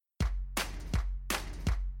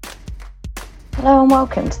Hello and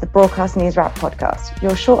welcome to the Broadcast News Wrap podcast,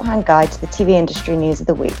 your shorthand guide to the TV industry news of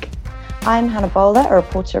the week. I'm Hannah Bowler, a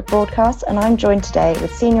reporter at Broadcast, and I'm joined today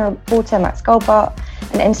with senior reporter Max Goldbart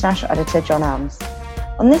and international editor John Elms.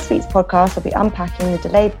 On this week's podcast, I'll be unpacking the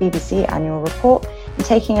delayed BBC annual report and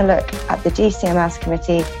taking a look at the GCMS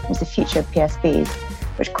committee into the future of PSBs,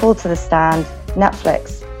 which called to the stand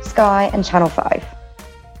Netflix, Sky and Channel 5.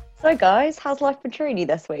 So guys, how's life been treating you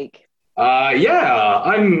this week?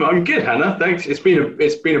 I'm good, Hannah. Thanks. It's been a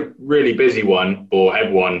really busy one for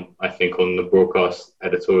everyone, I think, on the broadcast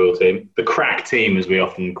editorial team, the crack team, as we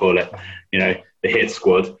often call it. The hit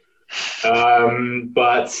squad.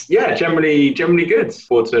 But yeah, generally good.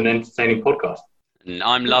 Forward to an entertaining podcast. And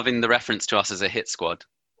I'm loving the reference to us as a hit squad.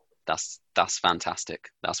 That's fantastic.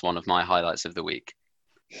 That's one of my highlights of the week.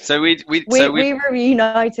 So we were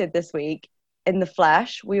reunited this week. In the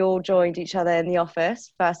flesh, we all joined each other in the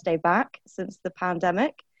office, first day back since the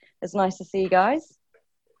pandemic. It's nice to see you guys.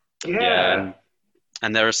 Yeah.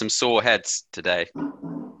 And there are some sore heads today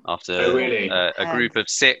after a group of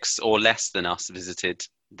 6 or less than us visited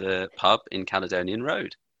the pub in Caledonian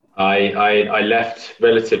Road. I left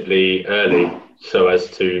relatively early so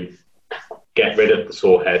as to get rid of the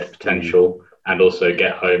sore head potential and also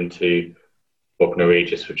get home to Bognor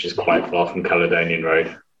Regis, which is quite far from Caledonian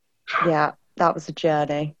Road. Yeah. That was a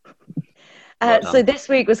journey. So this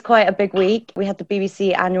week was quite a big week. We had the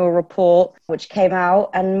BBC annual report, which came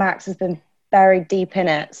out, and Max has been buried deep in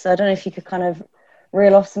it. So I don't know if you could kind of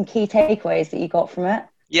reel off some key takeaways that you got from it.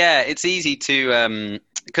 Yeah, it's easy to,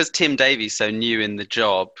 because Tim Davies so new in the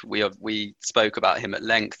job, we spoke about him at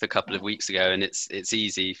length a couple of weeks ago, and it's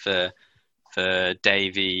easy for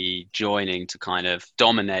Davey joining to kind of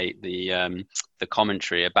dominate the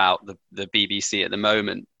commentary about the BBC at the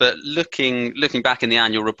moment. But looking back in the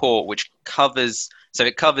annual report, which covers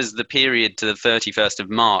the period to the 31st of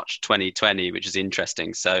March 2020, which is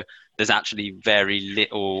interesting. So there's actually very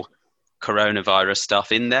little coronavirus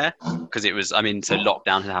stuff in there because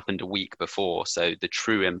lockdown had happened a week before. So the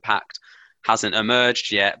true impact hasn't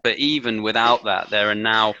emerged yet. But even without that, there are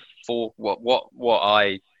now what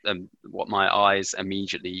my eyes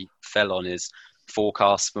immediately fell on is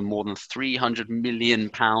forecasts for more than £300 million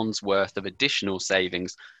worth of additional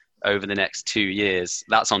savings over the next 2 years.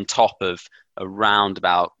 That's on top of around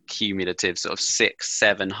about cumulative sort of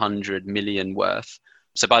 600-700 million worth.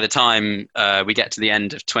 So by the time we get to the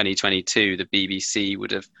end of 2022, the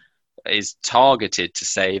BBC is targeted to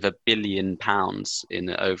save £1 billion in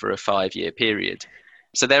over a 5-year period.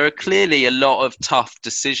 So there are clearly a lot of tough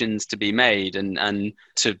decisions to be made, and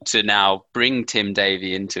to now bring Tim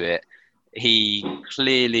Davie into it, he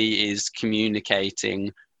clearly is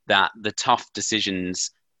communicating that the tough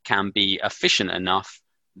decisions can be efficient enough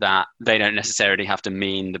that they don't necessarily have to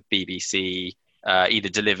mean the BBC either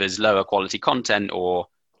delivers lower quality content or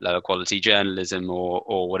lower quality journalism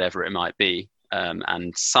or whatever it might be.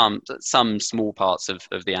 And some small parts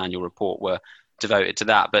of the annual report were devoted to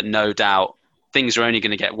that, but no doubt things are only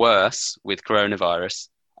going to get worse with coronavirus,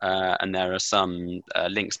 and there are some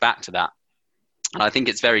links back to that. And I think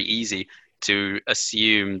it's very easy to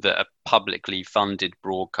assume that a publicly funded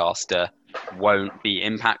broadcaster won't be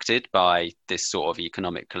impacted by this sort of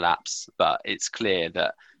economic collapse, but it's clear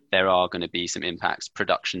that there are going to be some impacts,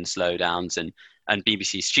 production slowdowns, and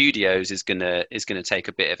BBC Studios is going to take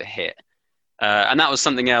a bit of a hit. And that was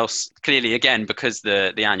something else, clearly, again, because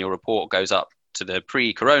the annual report goes up to the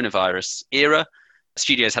pre-coronavirus era.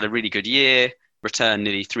 Studios had a really good year, returned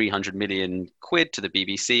nearly 300 million quid to the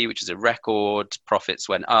BBC, which is a record. Profits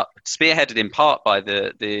went up, spearheaded in part by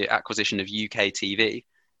the acquisition of UK TV,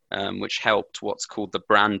 which helped what's called the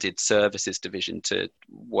branded services division to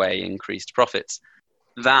weigh increased profits.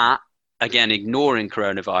 That, again, ignoring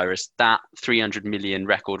coronavirus, that 300 million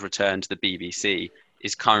record return to the BBC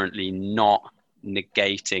is currently not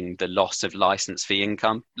negating the loss of licence fee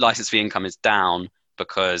income. Licence fee income is down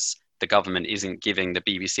because the government isn't giving the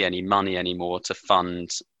BBC any money anymore to fund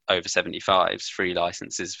over 75s, free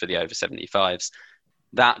licences for the over 75s.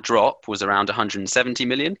 That drop was around 170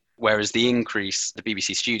 million, whereas the increase, the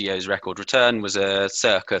BBC Studios record return, was a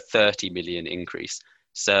circa 30 million increase.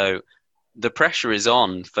 So the pressure is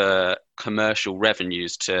on for commercial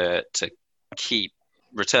revenues to keep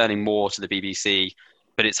returning more to the BBC,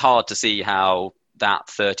 but it's hard to see how that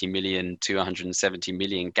 30 million to 170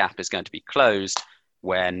 million gap is going to be closed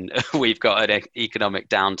when we've got an economic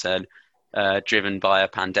downturn driven by a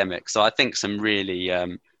pandemic. So I think some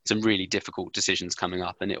really difficult decisions coming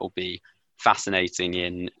up, and it will be fascinating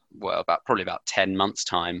in probably about 10 months'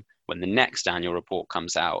 time when the next annual report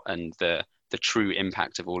comes out and the true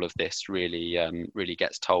impact of all of this really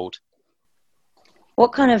gets told.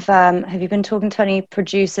 What kind of have you been talking to any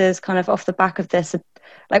producers kind of off the back of this?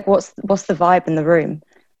 Like, what's the vibe in the room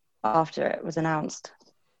after it was announced?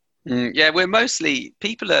 Yeah, we're mostly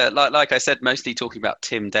people are like I said, mostly talking about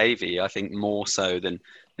Tim Davie. I think more so than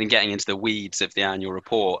getting into the weeds of the annual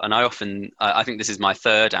report. And I think this is my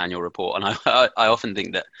third annual report, and I often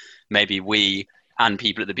think that maybe we and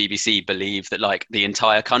people at the BBC believe that like the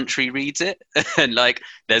entire country reads it, and like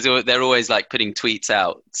they're always like putting tweets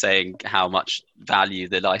out saying how much value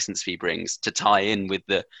the license fee brings to tie in with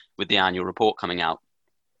the annual report coming out.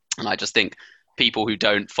 And I just think people who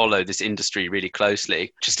don't follow this industry really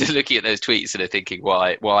closely just are looking at those tweets and are thinking,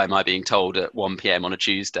 why am I being told at 1 p.m. on a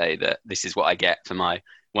Tuesday that this is what I get for my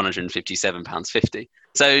 £157.50?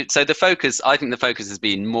 So the focus, I think the focus has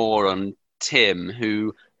been more on Tim,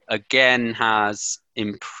 who again has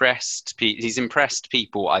he's impressed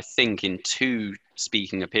people, I think, in 2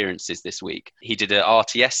 speaking appearances this week. He did an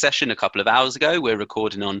RTS session a couple of hours ago. We're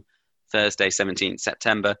recording on Thursday, 17th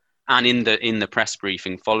September. And in the press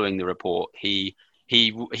briefing following the report, he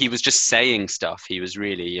was just saying stuff. He was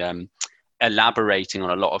really elaborating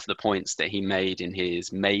on a lot of the points that he made in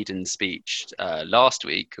his maiden speech last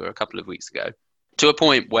week or a couple of weeks ago, to a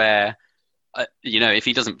point where, if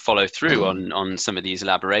he doesn't follow through on some of these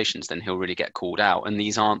elaborations, then he'll really get called out. And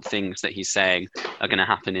these aren't things that he's saying are going to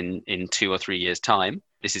happen in 2 or 3 years' time.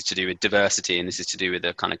 This is to do with diversity, and this is to do with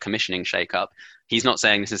the kind of commissioning shake-up. He's not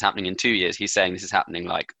saying this is happening in 2 years. He's saying this is happening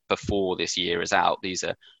like before this year is out. These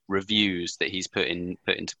are reviews that he's put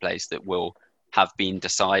into place that will have been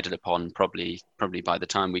decided upon probably by the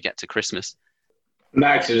time we get to Christmas.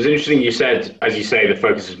 Max, it was interesting you said, as you say, the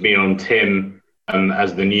focus has been on Tim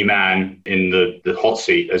as the new man in the hot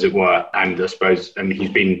seat, as it were, and I suppose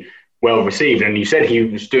he's been well received. And you said he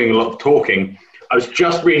was doing a lot of talking. I was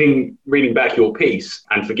just reading back your piece,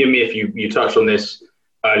 and forgive me if you touched on this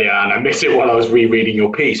earlier and I missed it while I was rereading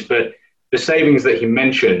your piece, but the savings that he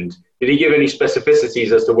mentioned, did he give any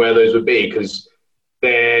specificities as to where those would be? Because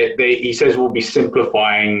he says we'll be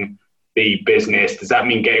simplifying the business. Does that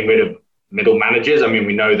mean getting rid of middle managers? I mean,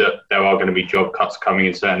 we know that there are going to be job cuts coming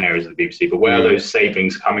in certain areas of the BBC, but where are those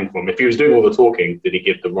savings coming from? If he was doing all the talking, did he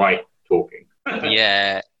give the right talking?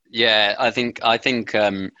 Yeah, I think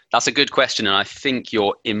that's a good question, and I think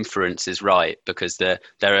your inference is right, because there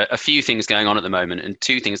are a few things going on at the moment, and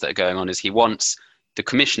 2 things that are going on is he wants the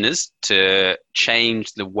commissioners to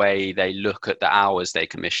change the way they look at the hours they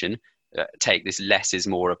commission, take this less is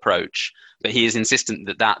more approach. But he is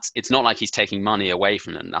insistent that it's not like he's taking money away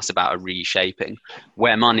from them. That's about a reshaping.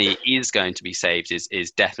 Where money is going to be saved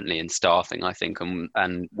is definitely in staffing, I think.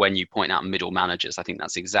 And when you point out middle managers, I think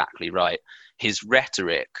that's exactly right. His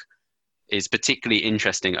rhetoric is particularly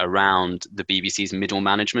interesting around the BBC's middle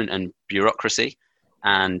management and bureaucracy.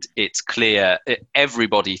 And it's clear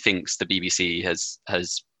everybody thinks the BBC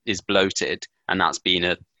is bloated, and that's been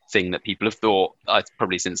a thing that people have thought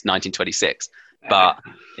probably since 1926, but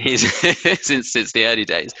since the early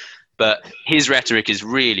days. But his rhetoric is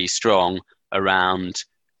really strong around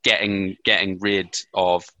getting rid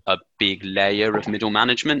of a big layer of middle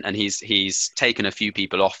management, and he's taken a few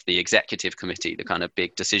people off the executive committee, the kind of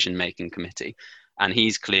big decision-making committee, and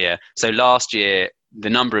he's clear. So last year, the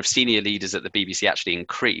number of senior leaders at the BBC actually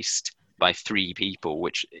increased by 3 people,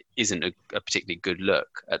 which isn't a particularly good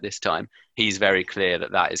look at this time. He's very clear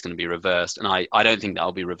that is going to be reversed, and I don't think that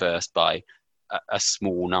will be reversed by a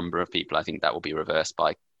small number of people. I think that will be reversed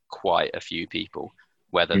by quite a few people.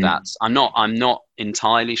 Whether that's, I'm not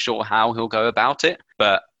entirely sure how he'll go about it,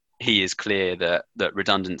 but he is clear that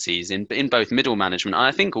redundancies in both middle management, and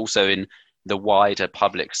I think also in the wider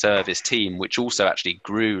public service team, which also actually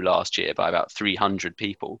grew last year by about 300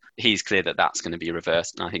 people, he's clear that that's going to be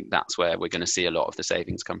reversed. And I think that's where we're going to see a lot of the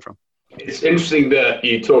savings come from. It's interesting that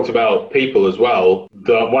you talked about people as well.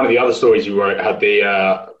 One of the other stories you wrote had the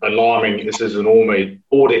alarming, this is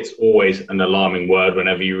audit's always an alarming word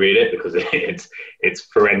whenever you read it, because it's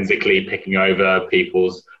forensically picking over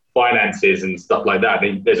people's finances and stuff like that.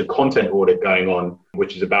 There's a content audit going on,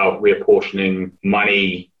 which is about reapportioning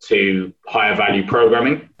money to higher value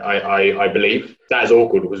programming, I believe. That is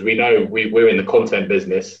awkward, because we know we're in the content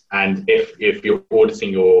business, and if you're auditing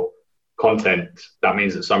your content, that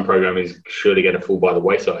means that some programming is surely going to fall by the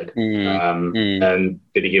wayside. And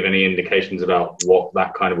did he give any indications about what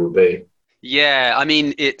that kind of would be? Yeah, I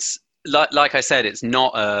mean, it's like I said, it's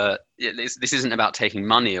not this isn't about taking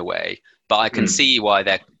money away, but I can see why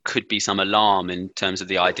there could be some alarm in terms of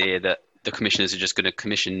the idea that the commissioners are just going to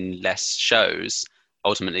commission less shows.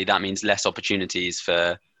 Ultimately, that means less opportunities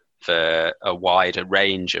for a wider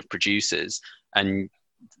range of producers. And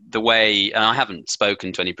I haven't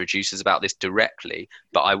spoken to any producers about this directly,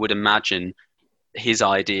 but I would imagine his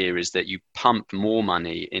idea is that you pump more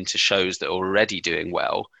money into shows that are already doing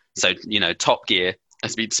well. So, Top Gear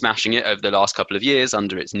has been smashing it over the last couple of years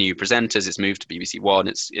under its new presenters. It's moved to BBC One.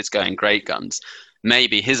 It's going great guns.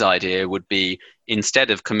 Maybe his idea would be,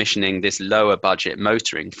 instead of commissioning this lower budget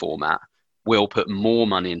motoring format, we'll put more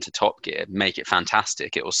money into Top Gear, make it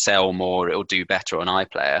fantastic. It will sell more. It will do better on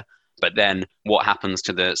iPlayer. But then what happens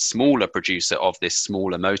to the smaller producer of this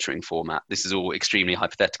smaller motoring format? This is all extremely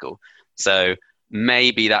hypothetical. So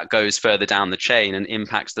maybe that goes further down the chain and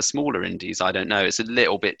impacts the smaller indies. I don't know. It's a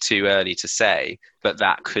little bit too early to say, but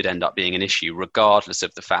that could end up being an issue, regardless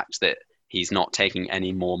of the fact that he's not taking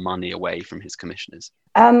any more money away from his commissioners.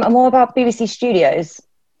 And what about BBC Studios?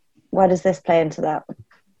 Where does this play into that?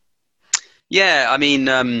 Yeah, I mean,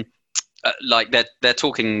 like they're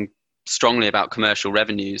talking strongly about commercial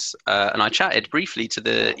revenues, and I chatted briefly to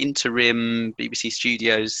the interim BBC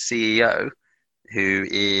Studios CEO, who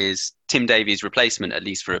is Tim Davies' replacement, at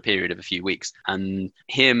least for a period of a few weeks. And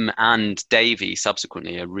him and Davey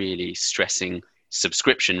subsequently are really stressing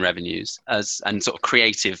subscription revenues and sort of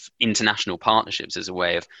creative international partnerships as a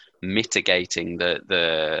way of mitigating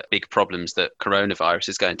the big problems that coronavirus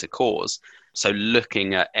is going to cause. So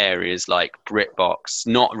looking at areas like BritBox,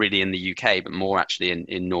 not really in the UK, but more actually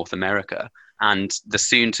in North America, and the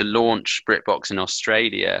soon to launch BritBox in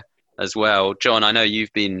Australia as well. John, I know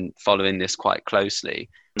you've been following this quite closely.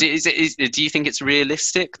 Do you think it's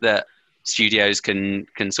realistic that studios can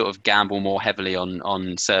sort of gamble more heavily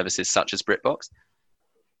on services such as BritBox?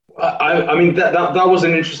 I mean, that was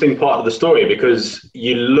an interesting part of the story, because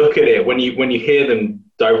you look at it when you hear them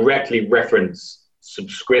directly reference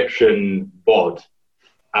subscription VOD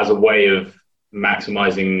as a way of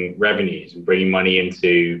maximizing revenues and bringing money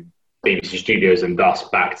into BBC Studios and thus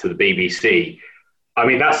back to the BBC. I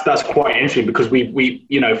mean, that's quite interesting, because we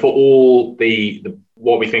for all the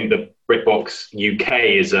what we think the BritBox UK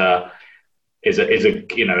is a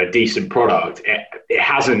a decent product. It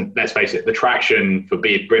hasn't, let's face it, the traction for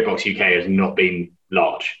BritBox UK has not been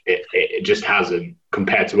large. It just hasn't,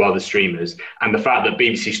 compared to other streamers. And the fact that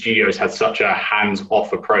BBC Studios had such a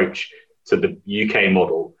hands-off approach to the UK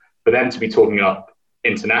model, for them to be talking up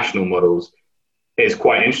international models is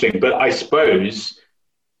quite interesting. But I suppose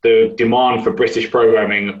the demand for British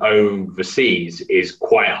programming overseas is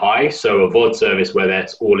quite high. So a VOD service where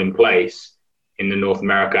that's all in place in the North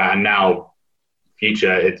America, and now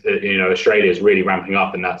future, Australia is really ramping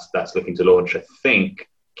up, and that's looking to launch, I think,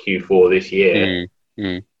 Q4 this year.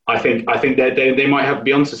 I think they might have to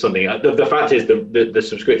be onto something. The fact is the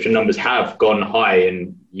subscription numbers have gone high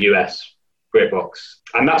in US BritBox,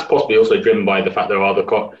 and that's possibly also driven by the fact there are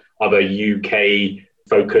other UK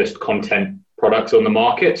focused content products on the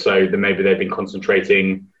market. So maybe they've been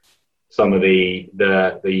concentrating some of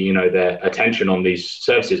their attention on these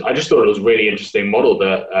services. I just thought it was a really interesting model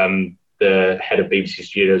that the head of BBC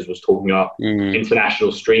Studios was talking up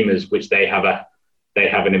international streamers, which they have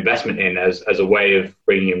an investment in as a way of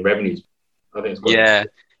bringing in revenues. I think it's quite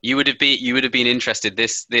you would have been interested.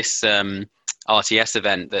 This RTS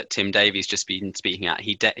event that Tim Davies just been speaking at,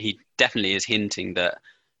 he definitely is hinting that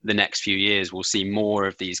the next few years we'll see more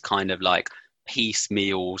of these kind of like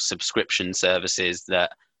piecemeal subscription services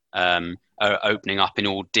that are opening up in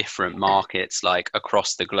all different markets, like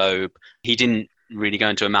across the globe. He didn't really go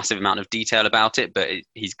into a massive amount of detail about it, but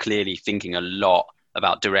he's clearly thinking a lot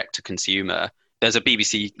about direct to consumer. There's a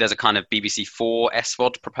kind of BBC 4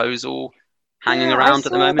 SVOD proposal hanging around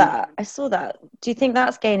at the moment. I saw that. Do you think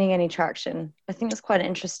that's gaining any traction? I think it's quite an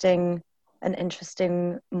interesting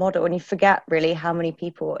model, and you forget really how many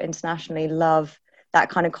people internationally love that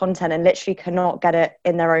kind of content and literally cannot get it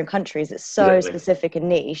in their own countries. It's so specific and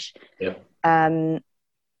niche. Yeah.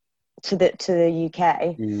 To the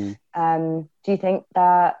UK. Do you think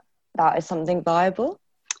that is something viable?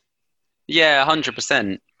 Yeah,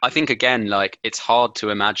 100%. I think, again, like, it's hard to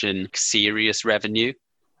imagine serious revenue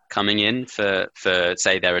coming in for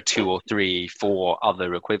say there are 2 or 3, 4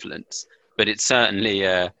 other equivalents, but it's certainly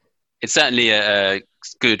a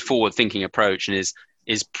good forward-thinking approach, and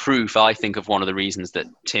is proof, I think, of one of the reasons that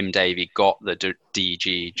Tim Davie got the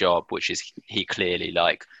DG job, which is he clearly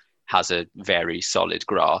has a very solid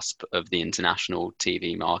grasp of the international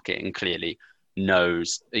TV market, and clearly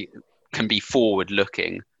knows, can be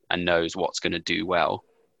forward-looking and knows what's going to do well.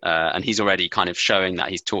 And he's already kind of showing that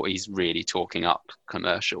he's really talking up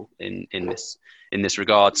commercial in this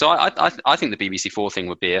regard. So I think the BBC 4 thing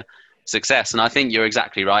would be a success, and I think you're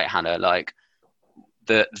exactly right, Hannah. Like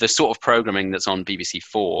the sort of programming that's on BBC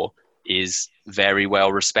 4 is very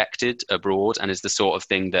well respected abroad, and is the sort of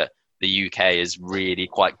thing that the UK is really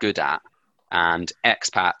quite good at. and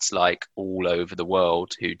expats like all over the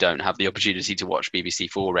world who don't have the opportunity to watch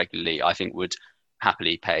BBC4 regularly, I think would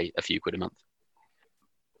happily pay a few quid a month.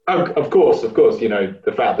 Oh, of course.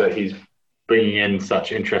 The fact that he's bringing in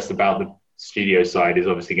such interest about the studio side is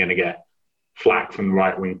obviously going to get flack from the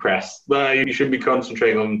right-wing press. Well, you shouldn't be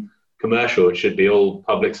concentrating on commercial. It should be all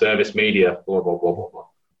public service media. Blah blah blah blah blah.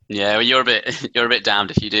 Yeah, well, you're a bit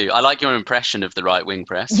damned if you do. I like your impression of the right-wing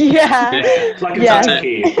press. Yeah, It's like a yeah.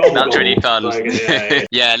 That's really fun. Like,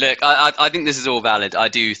 yeah, look, I think this is all valid. I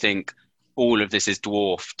do think all of this is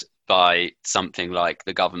dwarfed by something like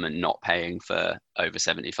the government not paying for over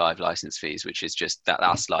 75 license fees, which is just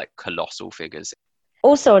that's like colossal figures.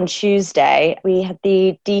 Also on Tuesday, we had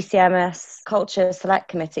the DCMS Culture Select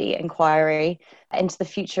Committee inquiry into the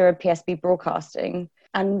future of PSB broadcasting.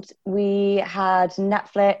 And we had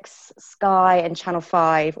Netflix, Sky and Channel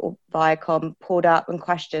 5 or Viacom pulled up and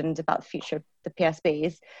questioned about the future of the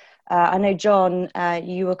PSBs. I know, John,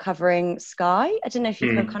 you were covering Sky. I don't know if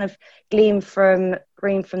you can kind of glean from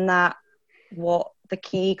that what the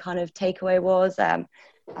key kind of takeaway was and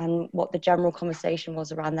what the general conversation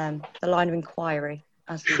was around them, the line of inquiry.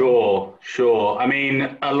 Sure. I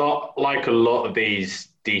mean, a lot of these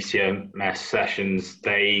DCMS sessions,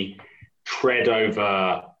 they tread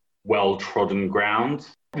over well-trodden ground.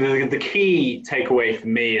 The key takeaway for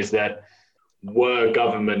me is that were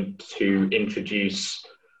government to introduce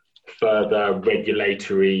further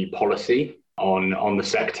regulatory policy on the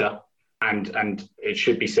sector, and it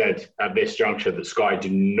should be said at this juncture that Sky do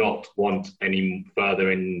not want any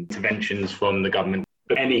further interventions from the government.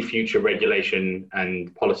 But any future regulation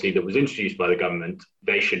and policy that was introduced by the government,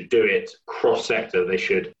 they should do it cross-sector. They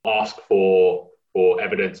should ask for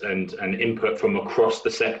evidence and input from across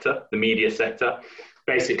the sector, the media sector.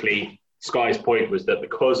 Basically, Sky's point was that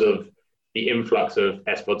because of the influx of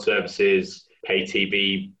SVOD services, pay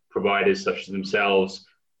TV providers such as themselves,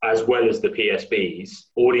 as well as the PSBs,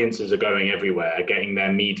 audiences are going everywhere, getting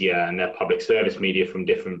their media and their public service media from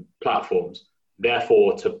different platforms.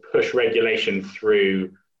 Therefore, to push regulation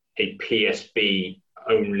through a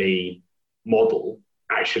PSB-only model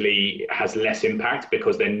actually has less impact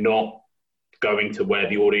because they're not going to where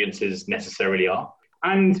the audiences necessarily are.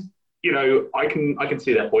 And, I can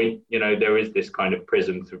see that point. There is this kind of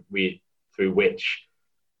prism through which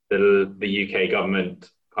the UK government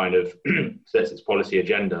kind of sets its policy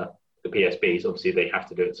agenda. The PSBs, obviously, they have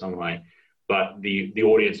to do it some way, but the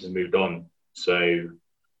audience has moved on. So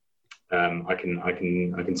I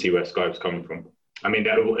can see where Sky was coming from. I mean,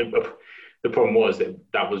 the problem was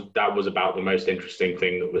that was about the most interesting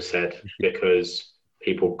thing that was said because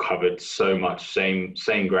people covered so much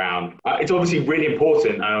same ground. It's obviously really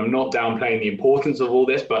important, and I'm not downplaying the importance of all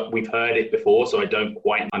this, but we've heard it before, so I don't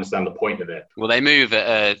quite understand the point of it. Well, they move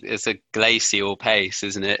at it's a glacial pace,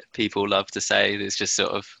 isn't it? People love to say there's just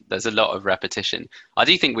there's a lot of repetition. I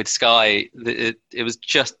do think with Sky, it was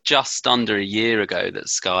just under a year ago that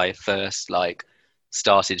Sky first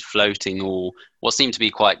started floating all what seemed to be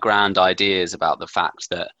quite grand ideas about the fact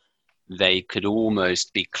that they could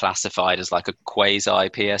almost be classified as like a quasi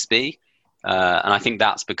PSB. And I think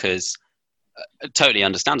that's because, totally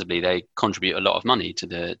understandably, they contribute a lot of money to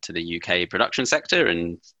the UK production sector,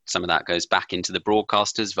 and some of that goes back into the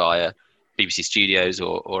broadcasters via BBC Studios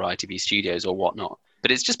or ITV Studios or whatnot.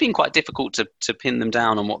 But it's just been quite difficult to pin them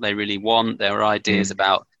down on what they really want. There are ideas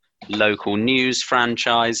about local news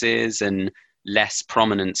franchises and less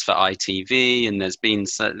prominence for ITV, and there's been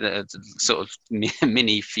sort of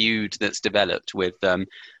mini feud that's developed with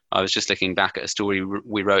I was just looking back at a story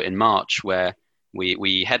we wrote in March where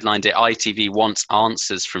we headlined it, ITV wants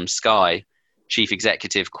answers from Sky. Chief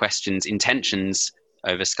Executive questions intentions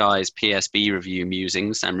over Sky's PSB review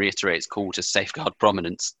musings and reiterates call to safeguard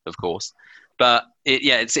prominence, of course. But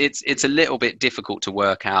it's a little bit difficult to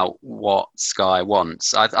work out what Sky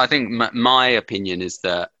wants. I think my opinion is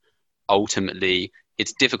that ultimately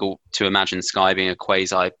it's difficult to imagine Sky being a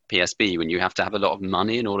quasi PSB when you have to have a lot of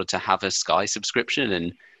money in order to have a Sky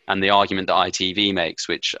subscription, and the argument that ITV makes,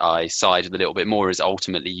 which I side with a little bit more, is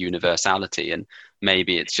ultimately universality, and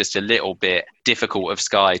maybe it's just a little bit difficult of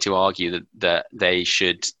Sky to argue that they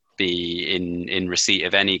should be in receipt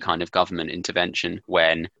of any kind of government intervention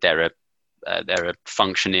when they're a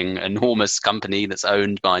functioning enormous company that's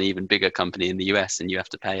owned by an even bigger company in the US, and you have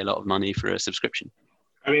to pay a lot of money for a subscription.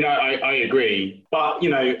 I mean, I agree. But,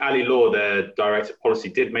 Ali Law, the director of policy,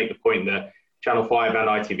 did make the point that Channel 5 and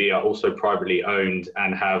ITV are also privately owned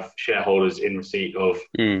and have shareholders in receipt of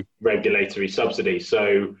regulatory subsidy.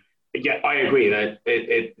 So, yeah, I agree that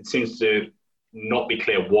it seems to not be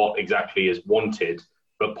clear what exactly is wanted,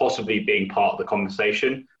 but possibly being part of the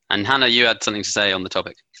conversation. And Hannah, you had something to say on the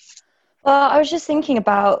topic. Well, I was just thinking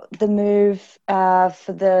about the move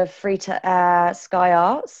for the free-to-air Sky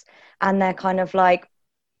Arts and their kind of like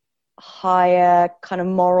higher kind of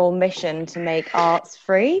moral mission to make arts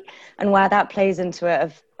free, and where that plays into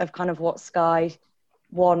it of kind of what Sky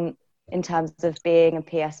want in terms of being a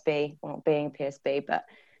PSB, well, not being a PSB, but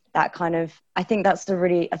that kind of, I think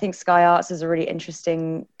Sky Arts is a really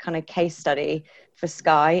interesting kind of case study for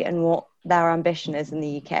Sky and what their ambition is in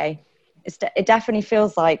the UK. It definitely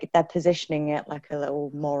feels like they're positioning it like a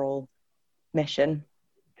little moral mission.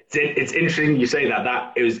 It's interesting you say that.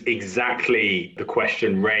 That it was exactly the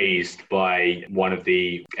question raised by one of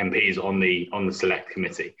the MPs on the select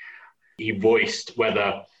committee. He voiced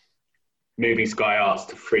whether moving Sky Arts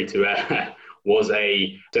to free to air was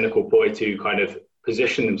a cynical ploy to kind of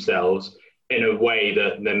position themselves in a way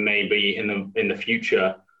that then maybe in the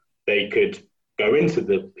future they could go into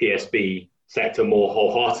the PSB sector more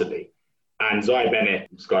wholeheartedly. And Zai Bennett,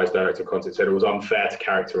 Sky's director of content, said it was unfair to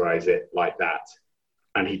characterize it like that.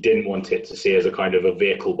 And he didn't want it to see as a kind of a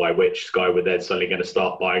vehicle by which Sky were then suddenly going to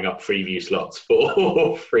start buying up Freeview slots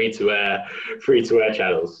for free to air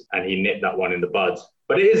channels. And he nipped that one in the bud.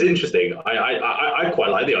 But it is interesting. I quite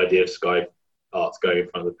like the idea of Sky Arts going in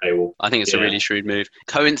front of the paywall. I think it's a really shrewd move.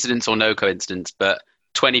 Coincidence or no coincidence, but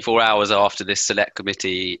 24 hours after this select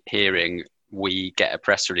committee hearing, we get a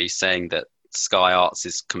press release saying that Sky Arts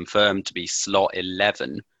is confirmed to be slot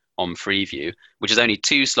 11 on Freeview, which is only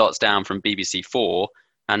 2 slots down from BBC 4,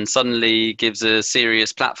 and suddenly gives a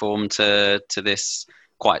serious platform to this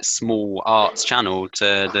quite small arts channel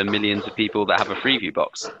to the millions of people that have a Freeview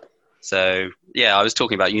box. So, yeah, I was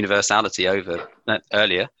talking about universality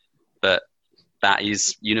earlier, but that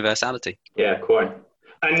is universality. Yeah, quite.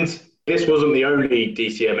 And this wasn't the only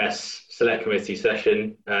DCMS select committee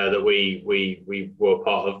session that we were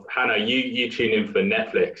part of. Hannah, you tune in for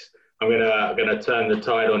Netflix. I'm gonna turn the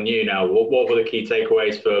tide on you now. What were the key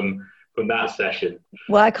takeaways from that session?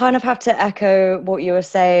 Well, I kind of have to echo what you were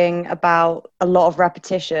saying about a lot of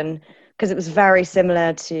repetition, because it was very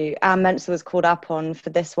similar to Anne Mensah was called up on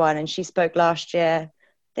for this one, and she spoke last year,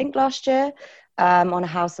 on a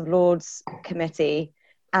House of Lords committee,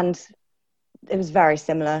 and it was very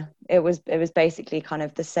similar. It was basically kind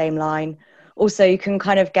of the same line. Also, you can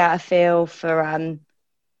kind of get a feel for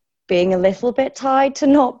being a little bit tied to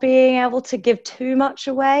not being able to give too much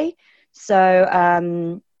away.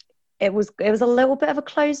 So it was a little bit of a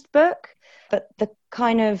closed book, but the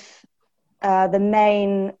kind of the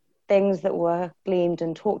main things that were gleaned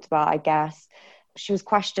and talked about, I guess, she was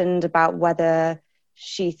questioned about whether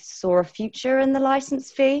she saw a future in the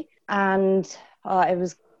license fee, and it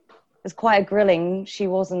was quite a grilling. She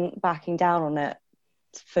wasn't backing down on it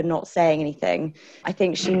for not saying anything. I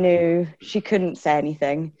think she knew she couldn't say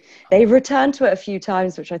anything. They returned to it a few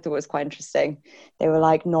times, which I thought was quite interesting. They were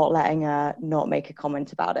like not letting her not make a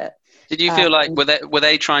comment about it. Did you feel like were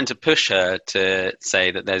they trying to push her to say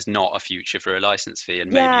that there's not a future for a license fee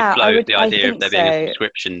and maybe float the idea of there being a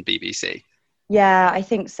subscription BBC? Yeah, I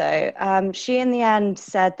think so. She in the end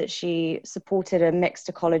said that she supported a mixed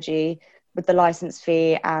ecology with the license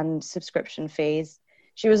fee and subscription fees.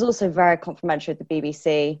 She was also very complimentary of the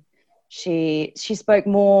BBC. She spoke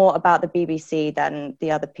more about the BBC than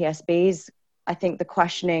the other PSBs. I think the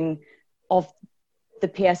questioning of the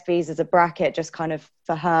PSBs as a bracket just kind of,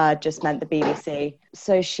 for her, just meant the BBC.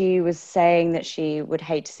 So she was saying that she would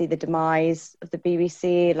hate to see the demise of the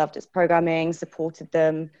BBC, loved its programming, supported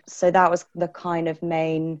them. So that was the kind of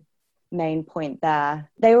main point there.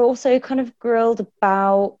 They were also kind of grilled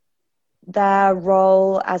about their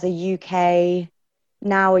role as a UK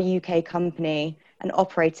company and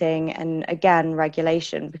operating, and again,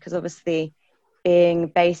 regulation, because obviously being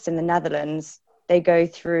based in the Netherlands, they go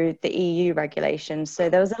through the EU regulations. So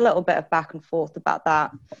there was a little bit of back and forth about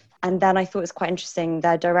that. And then I thought it was quite interesting,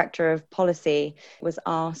 their director of policy was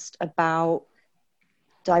asked about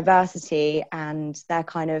diversity and their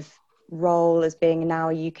kind of role as being now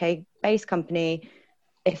a UK-based company,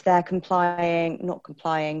 if they're not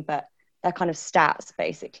complying, but their kind of stats,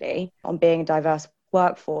 basically, on being a diverse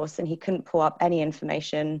workforce. And he couldn't pull up any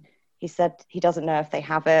information. He said he doesn't know if they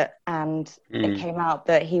have it, and it came out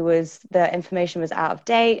that the information was out of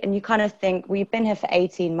date. And you kind of think, well, you've been here for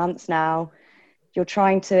 18 months now. You're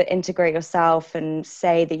trying to integrate yourself and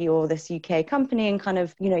say that you're this UK company, and kind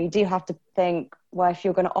of, you do have to think, well, if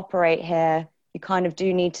you're going to operate here, you kind of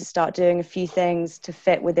do need to start doing a few things to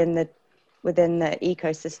fit within the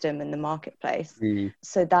ecosystem and the marketplace.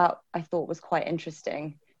 So that I thought was quite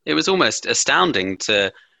interesting. It was almost astounding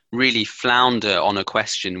to really flounder on a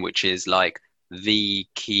question which is like the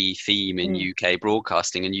key theme in UK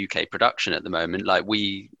broadcasting and UK production at the moment. Like,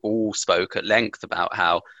 we all spoke at length about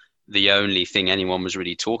how the only thing anyone was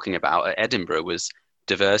really talking about at Edinburgh was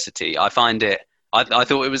diversity. I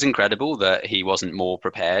thought it was incredible that he wasn't more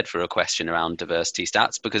prepared for a question around diversity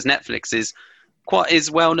stats, because Netflix is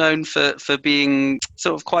well known for being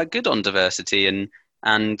sort of quite good on diversity,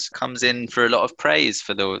 and comes in for a lot of praise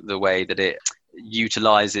for the way that it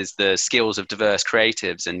utilizes the skills of diverse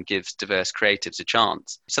creatives and gives diverse creatives a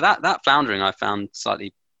chance. So that floundering I found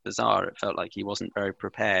slightly bizarre. It felt like he wasn't very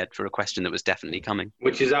prepared for a question that was definitely coming.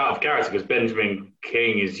 Which is out of character, because Benjamin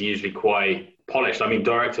King is usually quite polished. I mean,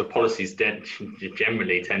 director of policies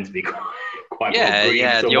generally tend to be quite well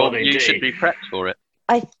briefed on what they do. You should be prepped for it.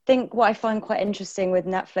 I think what I find quite interesting with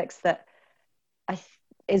Netflix that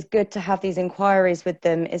is good to have these inquiries with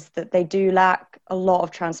them is that they do lack a lot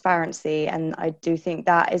of transparency, and I do think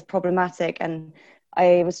that is problematic. And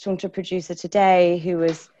I was talking to a producer today who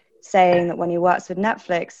was saying that when he works with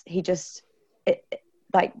Netflix, he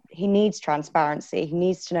needs transparency. He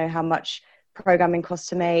needs to know how much programming costs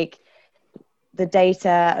to make, the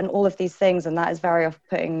data, and all of these things, and that is very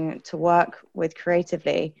off-putting to work with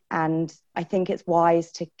creatively. And I think it's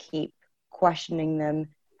wise to keep questioning them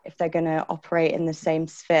if they're going to operate in the same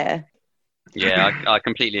sphere. Yeah, I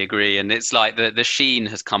completely agree. And it's like the sheen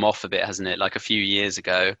has come off a bit, hasn't it? Like a few years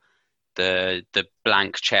ago, the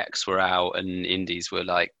blank checks were out and indies were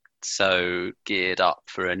like so geared up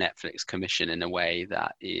for a Netflix commission in a way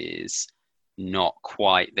that is not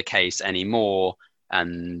quite the case anymore.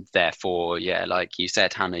 And therefore, yeah, like you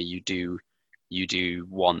said, Hannah, you do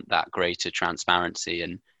want that greater transparency,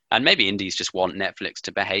 and maybe indies just want Netflix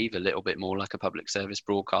to behave a little bit more like a public service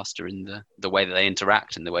broadcaster in the way that they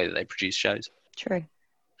interact and the way that they produce shows. True.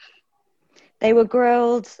 They were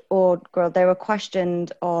they were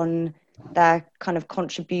questioned on their kind of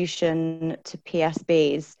contribution to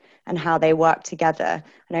PSBs and how they work together.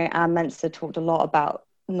 I know Anne Menser talked a lot about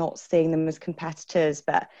not seeing them as competitors,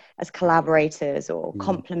 but as collaborators or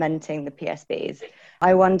complementing the PSBs.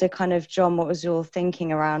 I wonder kind of, John, what was your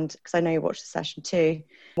thinking around, because I know you watched the session too,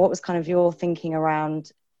 what was kind of your thinking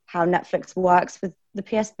around how Netflix works with the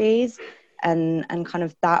PSBs and kind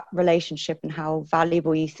of that relationship and how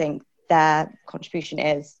valuable you think their contribution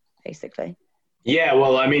is, basically? Yeah,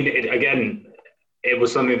 well, I mean, it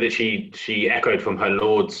was something that she echoed from her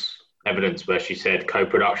Lord's evidence, where she said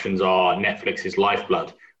co-productions are Netflix's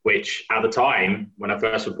lifeblood, which at the time, when I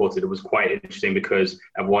first reported, it was quite interesting because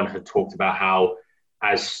everyone had talked about how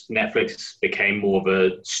as Netflix became more of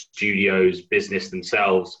a studio's business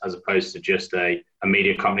themselves, as opposed to just a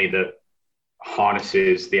media company that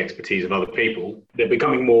harnesses the expertise of other people, they're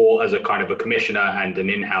becoming more as a kind of a commissioner and an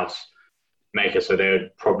in-house maker. So they're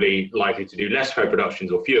probably likely to do less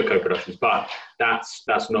co-productions or fewer co-productions, but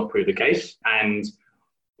that's not proved the case. And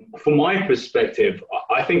from my perspective,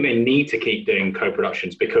 I think they need to keep doing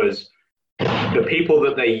co-productions because the people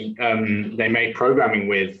that they make programming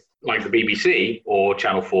with, like the BBC or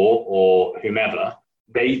Channel 4 or whomever,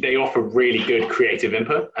 they offer really good creative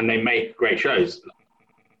input and they make great shows.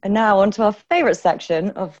 And now on to our favourite section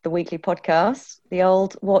of the weekly podcast, the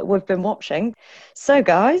old what we've been watching. So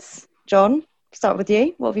guys, John, start with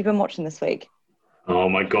you. What have you been watching this week? Oh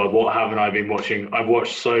my God, what haven't I been watching? I've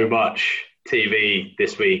watched so much TV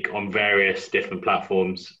this week on various different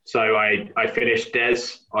platforms. So I finished Des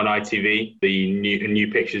on ITV, the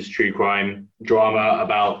new Pictures true crime drama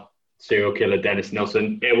about serial killer Dennis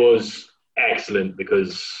Nilsen. It was excellent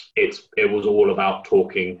because it was all about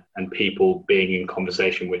talking and people being in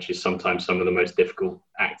conversation, which is sometimes some of the most difficult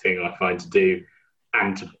acting I find to do,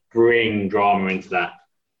 and to bring drama into that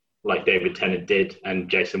like David Tennant did, and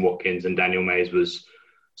Jason Watkins and Daniel Mays was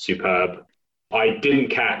superb. I didn't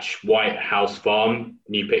catch White House Farm,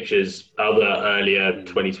 New Pictures' other earlier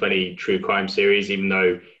 2020 true crime series, even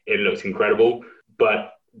though it looked incredible.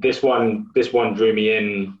 But this one drew me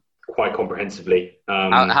in quite comprehensively.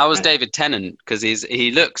 How was David Tennant? Because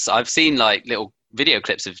he looks, I've seen like little video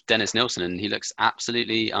clips of Dennis Nilsen and he looks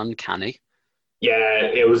absolutely uncanny. Yeah,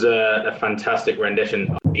 it was a fantastic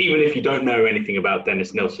rendition. Even if you don't know anything about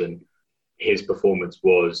Dennis Nilsen, his performance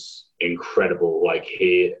was incredible. Like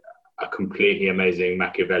a completely amazing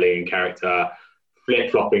Machiavellian character,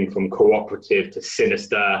 flip-flopping from cooperative to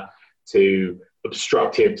sinister to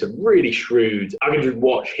obstructive to really shrewd. I could just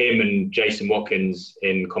watch him and Jason Watkins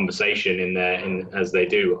in conversation as they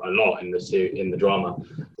do a lot in the drama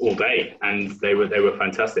all day, and they were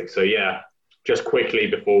fantastic. So yeah, just quickly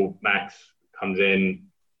before Max comes in,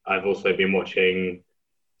 I've also been watching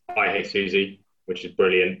I Hate Susie, which is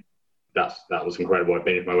brilliant. That was incredible. I've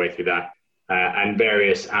been my way through that. And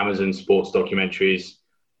various Amazon sports documentaries.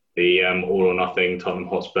 The All or Nothing Tottenham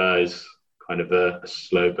Hotspur is kind of a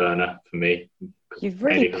slow burner for me. You've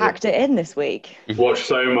really packed it in this week. Watch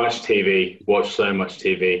so much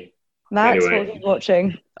TV. Max, Anyway. what are you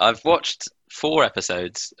watching? I've watched 4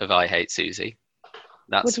 episodes of I Hate Susie.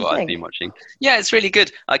 That's what I've been watching. Yeah, it's really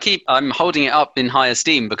good. I'm holding it up in high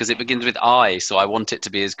esteem because it begins with I, so I want it to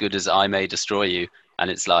be as good as I May Destroy You,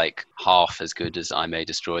 and it's like half as good as I May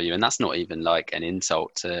Destroy You, and that's not even like an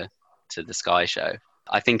insult to the Sky Show.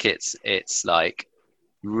 I think it's like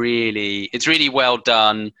really well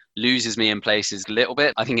done. Loses me in places a little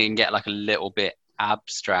bit. I think it can get like a little bit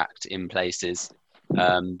abstract in places,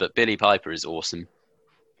 but Billie Piper is awesome.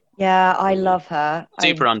 Yeah, I love her.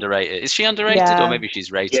 Super underrated. Is she underrated, or maybe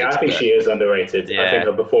she's rated? Yeah, I think she is underrated. Yeah. I think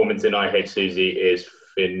her performance in I Hate Susie is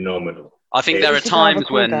phenomenal. I think there are times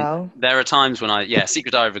when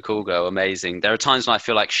Secret Diary of a Cool Girl, amazing. There are times when I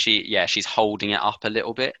feel like she's holding it up a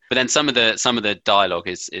little bit. But then some of the dialogue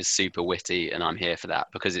is super witty, and I'm here for that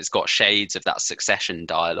because it's got shades of that Succession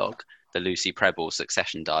dialogue, the Lucy Prebble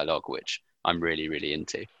Succession dialogue, which I'm really, really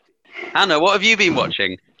into. Hannah, what have you been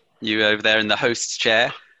watching? You over there in the host's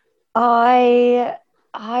chair? I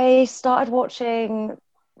started watching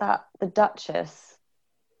The Duchess,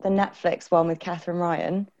 the Netflix one with Catherine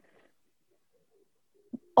Ryan.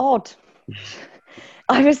 Odd.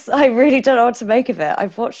 I really don't know what to make of it.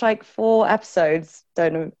 I've watched like 4 episodes.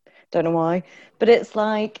 Don't know why, but it's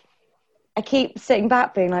like I keep sitting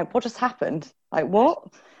back being like, what just happened? Like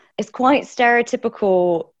what? It's quite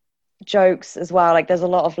stereotypical jokes as well. Like there's a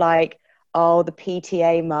lot of like, oh, the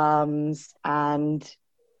PTA mums and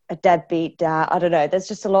a deadbeat dad. I don't know. There's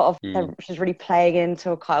just a lot of she's really playing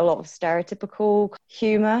into quite a lot of stereotypical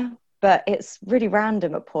humour, but it's really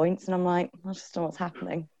random at points, and I'm like, I just don't know what's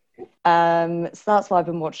happening. So that's what I've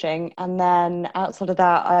been watching, and then outside of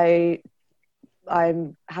that, I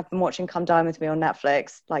have been watching Come Dine With Me on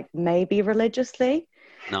Netflix, like maybe religiously.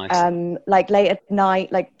 Nice. Like late at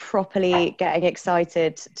night, like properly getting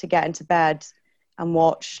excited to get into bed and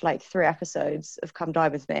watch like 3 episodes of Come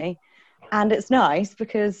Dine With Me. And it's nice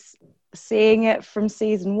because seeing it from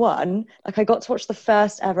season 1, like I got to watch the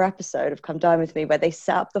first ever episode of Come Dine With Me where they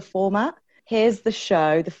set up the format. Here's the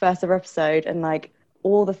show, the first ever episode, and like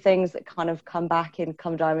all the things that kind of come back in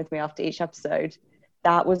Come Dine With Me after each episode.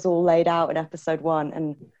 That was all laid out in episode 1,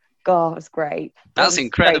 and God, it was great. That's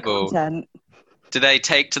incredible. Do they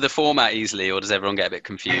take to the format easily, or does everyone get a bit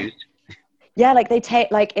confused? Yeah, like they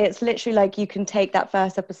take, like it's literally like you can take that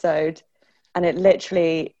first episode and it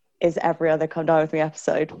literally is every other Come Dine With Me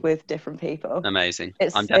episode with different people. Amazing.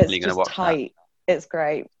 I'm definitely going to watch tight. That. It's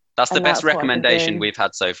great. That's the best recommendation we've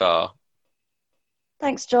had so far.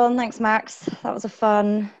 Thanks, John. Thanks, Max. That was a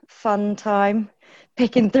fun time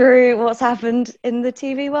picking through what's happened in the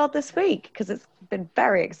TV world this week because it's been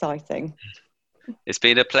very exciting. It's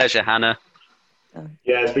been a pleasure, Hannah.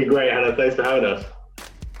 Yeah, it's been great, Hannah. Thanks for having us.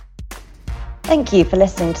 Thank you for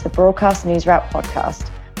listening to the Broadcast News Wrap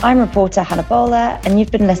podcast. I'm reporter Hannah Bowler, and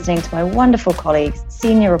you've been listening to my wonderful colleagues,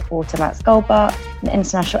 senior reporter Max Goldbart and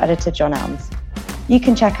international editor John Elms. You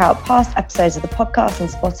can check out past episodes of the podcast on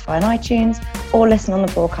Spotify and iTunes, or listen on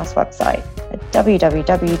the Broadcast website at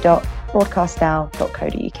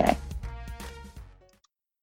www.broadcastnow.co.uk.